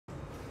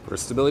For a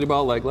stability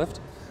ball leg lift,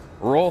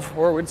 roll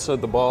forward so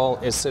the ball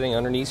is sitting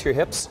underneath your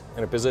hips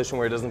in a position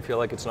where it doesn't feel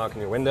like it's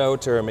knocking your wind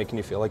out or making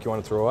you feel like you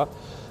want to throw up.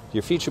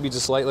 Your feet should be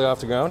just slightly off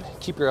the ground.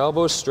 Keep your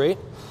elbows straight.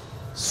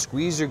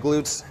 Squeeze your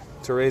glutes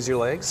to raise your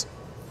legs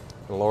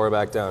and lower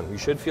back down. You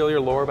should feel your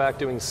lower back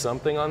doing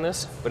something on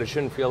this, but it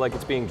shouldn't feel like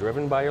it's being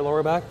driven by your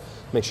lower back.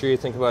 Make sure you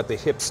think about the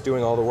hips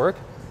doing all the work.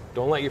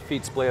 Don't let your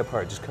feet splay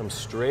apart. Just come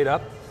straight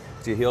up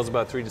with your heels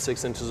about 3 to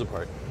 6 inches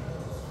apart.